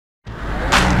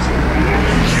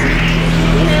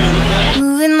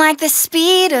like the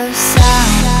speed of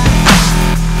sound.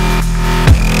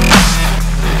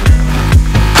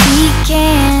 We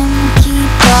can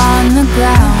keep on the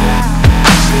ground.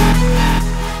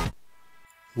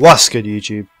 What's good,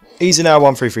 YouTube? Easy Now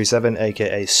 1337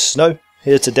 aka Snow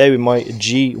here today with my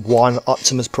G1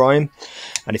 Optimus Prime.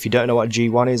 And if you don't know what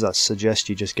G1 is, I suggest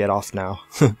you just get off now.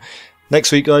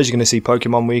 Next week, guys, you're going to see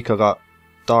Pokemon Week. I got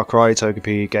Darkrai,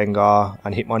 Togepi, Gengar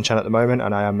and Hitmonchan at the moment,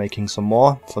 and I am making some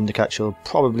more. Thundercat you'll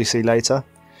probably see later.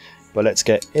 But let's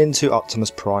get into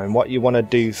Optimus Prime. What you want to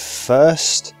do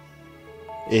first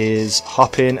is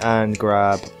hop in and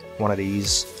grab one of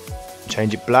these.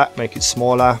 Change it black, make it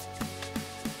smaller,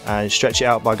 and stretch it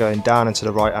out by going down and to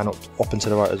the right and up and to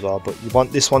the right as well. But you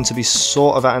want this one to be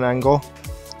sort of at an angle,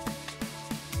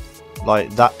 like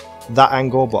that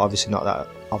angle, but obviously not that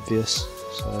obvious.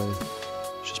 So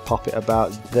just pop it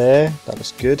about there. That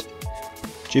looks good.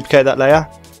 Duplicate that layer,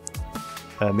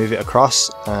 move it across,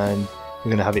 and we're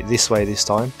going to have it this way this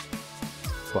time,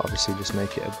 but obviously just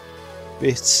make it a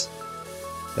bit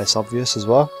less obvious as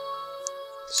well.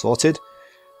 Sorted.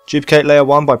 Duplicate layer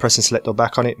 1 by pressing select or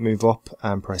back on it, move up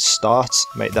and press start.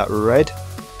 Make that red.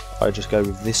 I just go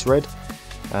with this red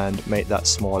and make that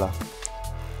smaller.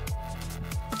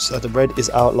 So the red is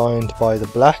outlined by the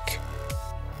black.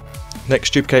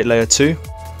 Next, duplicate layer 2.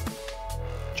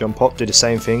 Jump up, do the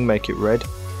same thing, make it red.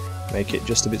 Make it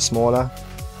just a bit smaller.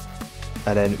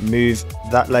 And then move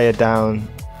that layer down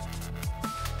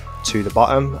to the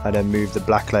bottom, and then move the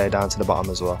black layer down to the bottom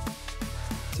as well.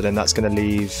 So then that's going to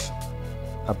leave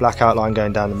a black outline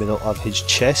going down the middle of his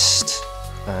chest,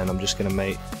 and I'm just going to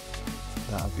make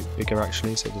that a bit bigger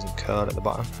actually so it doesn't curl at the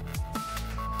bottom.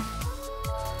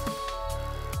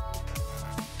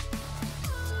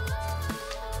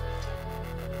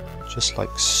 Just like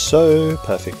so.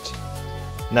 Perfect.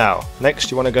 Now next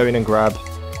you want to go in and grab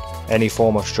any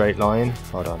form of straight line.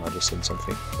 Hold on, I just seen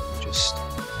something. Just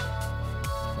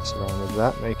mess around with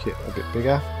that, make it a bit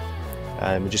bigger,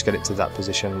 and we just get it to that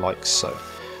position like so.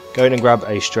 Go in and grab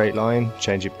a straight line,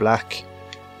 change it black,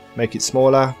 make it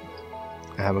smaller,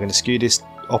 and we're going to skew this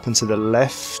up and to the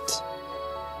left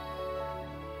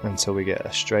until we get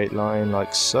a straight line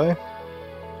like so.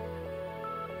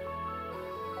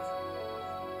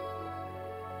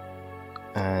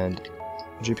 And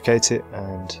duplicate it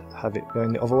and have it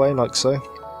going the other way like so.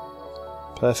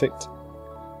 Perfect.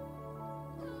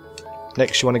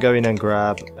 Next you want to go in and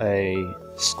grab a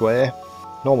square,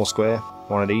 normal square,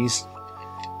 one of these.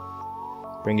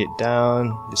 Bring it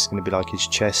down. This is going to be like his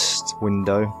chest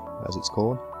window, as it's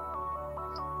called.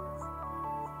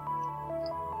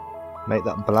 Make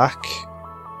that black.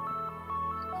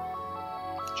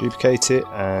 Duplicate it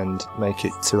and make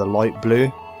it to a light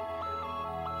blue.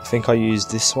 I think I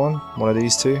used this one of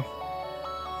these two.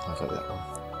 I'll go with that one.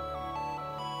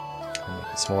 And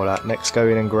make it smaller. Next, go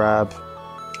in and grab.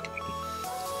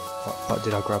 What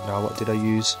did I grab now? What did I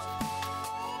use?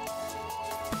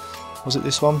 Was it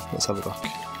this one? Let's have a look.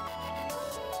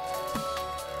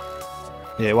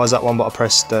 Yeah, it was that one, but I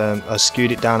pressed, I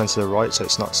skewed it down and to the right so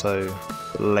it's not so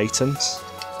blatant.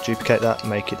 Duplicate that,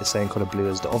 make it the same colour blue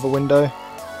as the other window.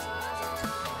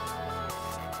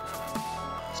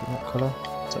 Is it that colour?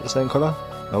 Is that the same colour?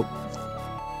 Nope.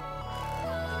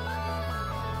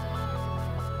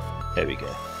 There we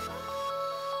go.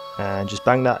 And just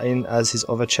bang that in as his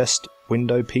other chest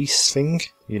window piece thing.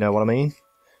 You know what I mean?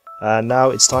 And now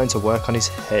it's time to work on his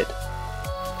head.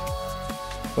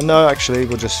 Well, no, actually,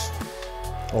 we'll just...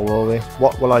 Or will we?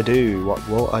 What will I do? What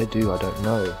will I do? I don't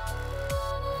know.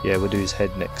 Yeah, we'll do his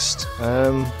head next.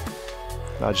 Now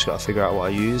I just got to figure out what I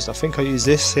used. I think I used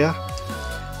this here.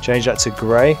 Change that to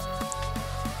grey.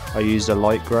 I used a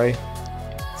light grey.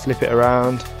 Flip it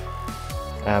around.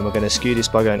 And we're going to skew this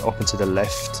by going up and to the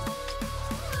left.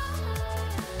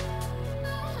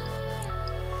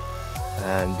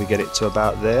 And we get it to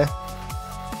about there.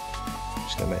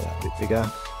 Just going to make that a bit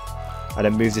bigger. And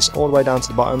then move this all the way down to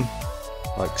the bottom,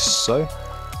 like so.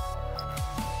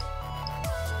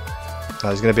 Now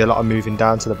there's going to be a lot of moving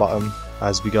down to the bottom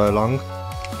as we go along,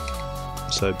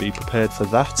 so be prepared for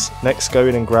that. Next, go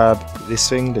in and grab this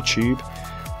thing, the tube.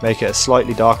 Make it a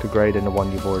slightly darker grey than the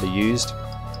one you've already used.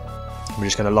 We're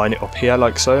just going to line it up here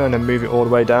like so, and then move it all the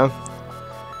way down.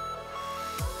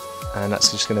 And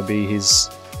that's just going to be his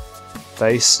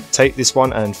face. Take this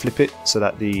one and flip it so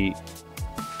that the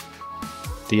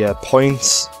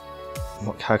points,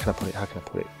 how can I put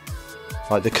it?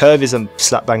 Like the curve isn't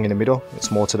slap bang in the middle,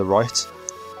 it's more to the right.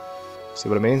 See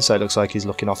what I mean? So it looks like he's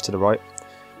looking off to the right.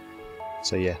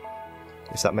 So yeah,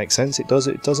 if that makes sense. It does,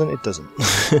 it doesn't, it doesn't.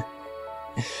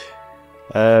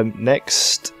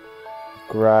 Next,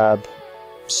 grab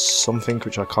something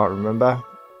which I can't remember.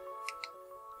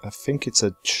 I think it's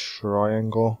a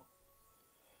triangle.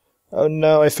 Oh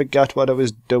no, I forgot what I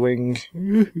was doing.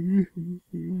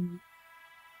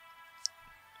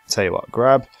 Tell you what,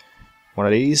 grab one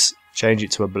of these, change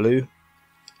it to a blue.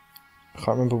 I can't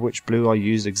remember which blue I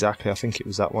used exactly, I think it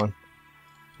was that one.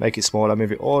 Make it smaller,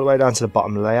 move it all the way down to the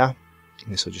bottom layer.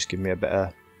 This will just give me a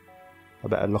better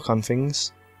look on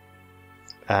things.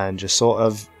 And just sort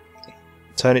of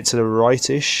turn it to the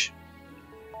right-ish.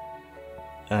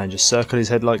 And just circle his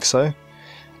head like so.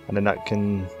 And then that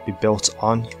can be built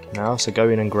on now. So go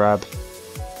in and grab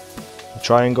a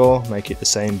triangle, make it the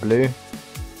same blue.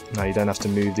 Now you don't have to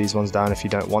move these ones down if you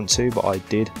don't want to, but I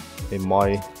did in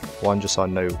my one just so I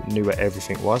knew where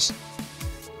everything was.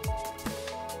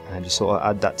 And just sort of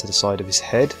add that to the side of his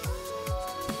head.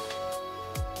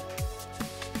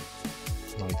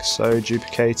 Like so,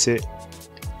 duplicate it,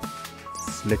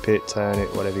 flip it, turn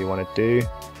it, whatever you want to do.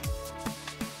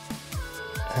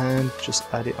 And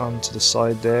just add it onto the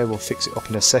side there, we'll fix it up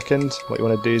in a second. What you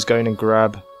want to do is go in and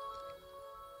grab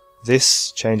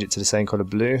this, change it to the same colour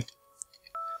blue.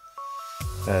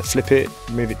 Flip it,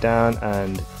 move it down,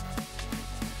 and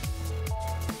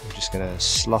we're just going to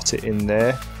slot it in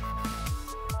there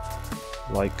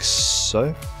like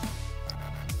so.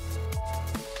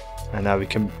 And now we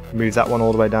can move that one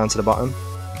all the way down to the bottom.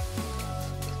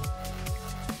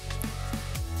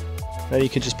 Now you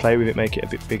can just play with it, make it a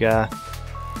bit bigger,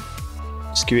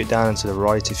 skew it down and to the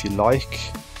right if you like.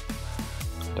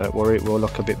 Don't worry, it will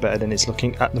look a bit better than it's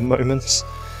looking at the moment.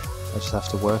 I just have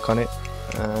to work on it.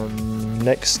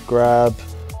 Next, grab,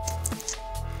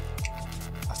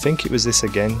 I think it was this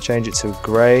again, change it to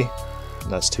grey.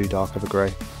 That's too dark of a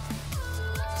grey.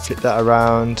 Flip that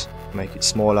around, make it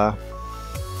smaller.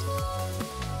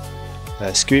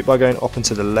 Skew it by going up and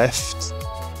to the left.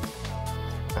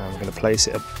 And I'm going to place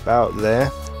it about there.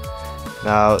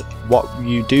 Now, what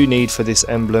you do need for this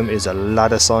emblem is a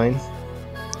ladder sign,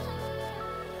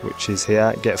 which is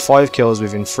here. Get 5 kills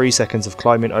within 3 seconds of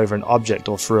climbing over an object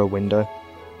or through a window.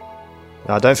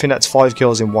 Now, I don't think that's 5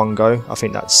 kills in one go. I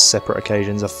think that's separate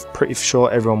occasions. I'm pretty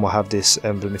sure everyone will have this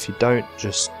emblem. If you don't,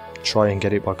 just try and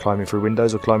get it by climbing through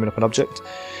windows or climbing up an object.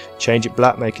 Change it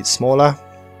black, make it smaller.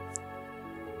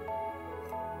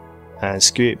 And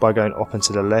skew it by going up and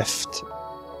to the left.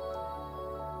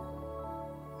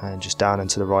 And just down and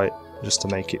to the right, just to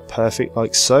make it perfect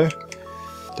like so.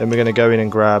 Then we're going to go in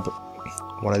and grab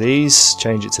one of these,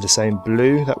 change it to the same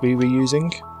blue that we were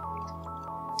using.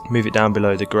 Move it down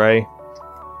below the grey.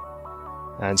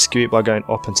 And skew it by going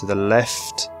up and to the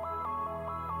left.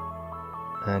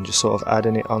 And just sort of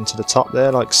adding it onto the top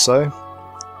there like so.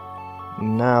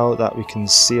 Now that we can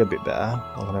see a bit better,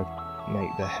 I'm going to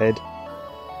make the head.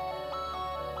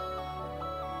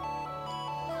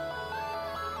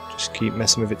 Just keep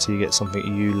messing with it till you get something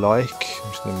you like.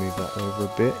 I'm just going to move that over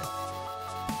a bit.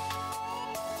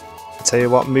 I tell you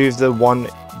what, move one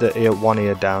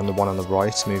ear down, the one on the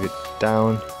right, move it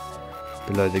down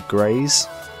below the greys.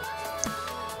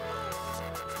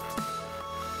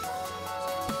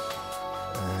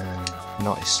 And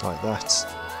nice, like that.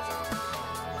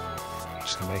 I'm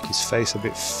just going to make his face a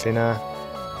bit thinner.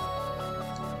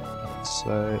 Like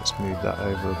so, let's move that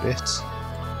over a bit.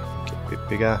 Make it a bit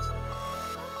bigger.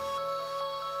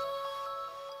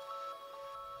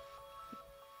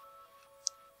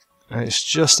 And it's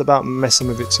just about messing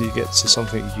with it till you get to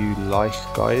something you like,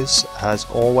 guys, as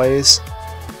always.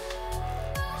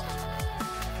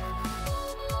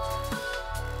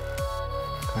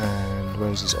 And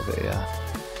where's this over here?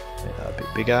 Make that a bit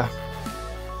bigger.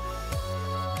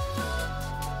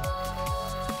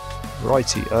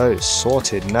 Righty, oh,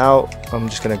 sorted. Now I'm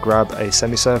just going to grab a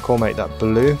semicircle, make that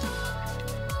blue.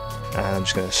 And I'm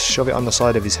just going to shove it on the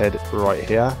side of his head right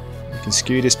here. You can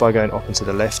skew this by going up and to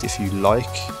the left if you like.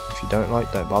 If you don't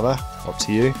like, don't bother, up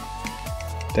to you.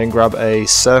 Then grab a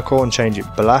circle and change it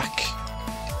black,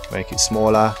 make it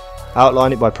smaller,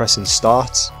 outline it by pressing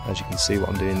start, as you can see what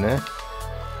I'm doing there,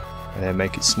 and then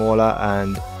make it smaller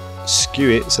and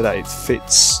skew it so that it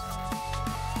fits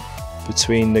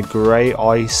between the grey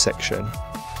eye section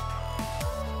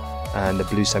and the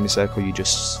blue semicircle you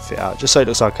just fit out, just so it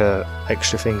looks like a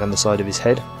extra thing on the side of his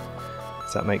head,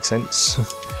 if that makes sense.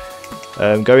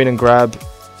 Go in and grab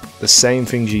the same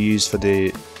things you used for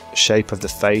the shape of the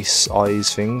face,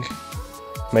 eyes thing.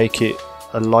 Make it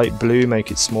a light blue, make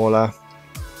it smaller.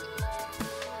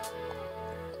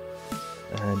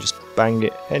 And just bang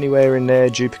it anywhere in there,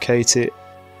 duplicate it.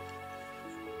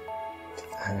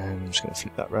 And I'm just going to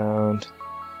flip that round.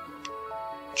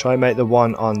 Try and make the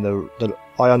one on the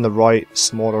eye on the right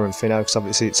smaller and thinner, because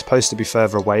obviously it's supposed to be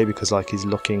further away because like he's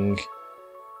looking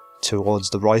towards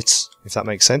the right, if that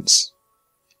makes sense.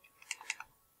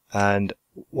 And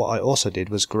what I also did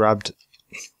was grabbed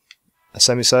a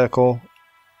semicircle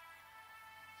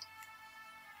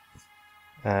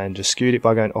and just skewed it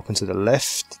by going up and to the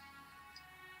left.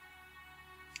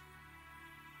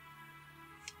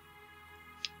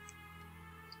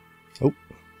 Oh,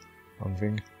 wrong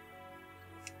thing.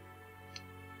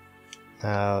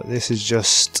 Now this is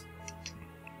just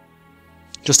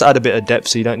to add a bit of depth,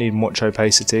 so you don't need much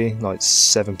opacity, like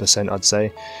 7% I'd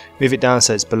say. Move it down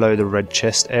so it's below the red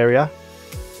chest area.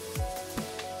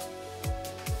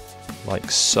 Like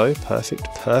so, perfect,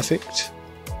 perfect.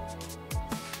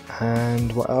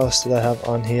 And what else did I have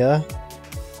on here?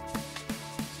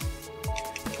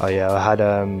 Oh yeah, I had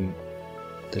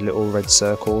the little red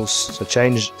circles. So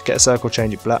get a circle,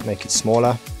 change it black, make it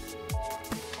smaller.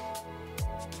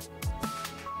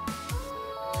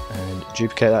 And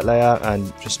duplicate that layer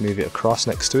and just move it across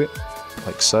next to it,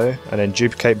 like so. And then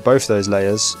duplicate both those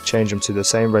layers, change them to the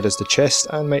same red as the chest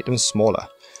and make them smaller.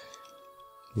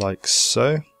 Like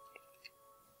so.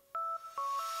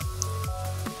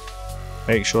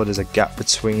 Make sure there's a gap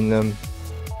between them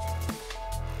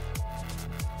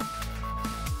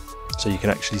so you can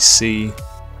actually see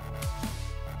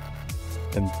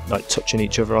them like touching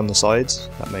each other on the sides.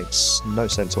 That makes no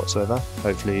sense whatsoever.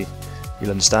 Hopefully you'll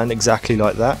understand. Exactly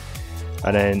like that.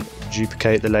 And then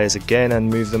duplicate the layers again and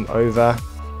move them over.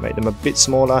 Make them a bit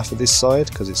smaller for this side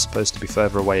because it's supposed to be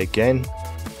further away again.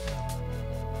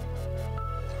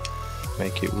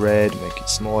 Make it red, make it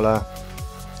smaller.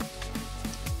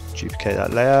 Duplicate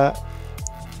that layer,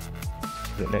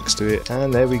 put it next to it,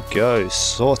 and there we go,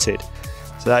 sorted.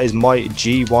 So that is my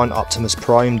G1 Optimus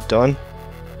Prime done.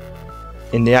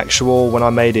 In the actual, when I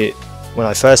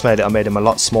first made it, I made him a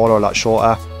lot smaller, a lot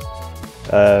shorter.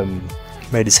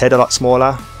 Made his head a lot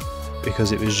smaller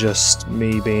because it was just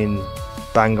me being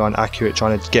bang on accurate,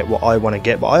 trying to get what I want to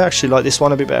get. But I actually like this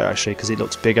one a bit better actually because it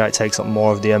looks bigger, it takes up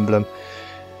more of the emblem.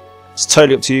 It's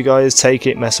totally up to you guys. Take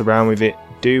it, mess around with it,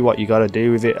 do what you gotta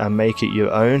do with it and make it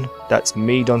your own. That's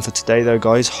me done for today though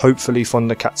guys. Hopefully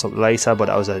Thunder Cat's up later, but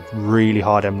that was a really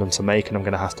hard emblem to make and I'm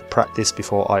gonna have to practice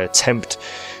before I attempt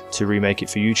to remake it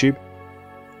for YouTube.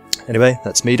 Anyway,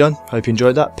 that's me done. Hope you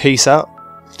enjoyed that. Peace out.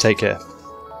 Take care.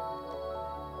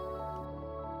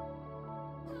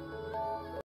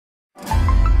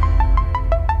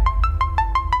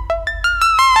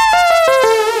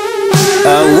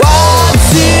 Whoa.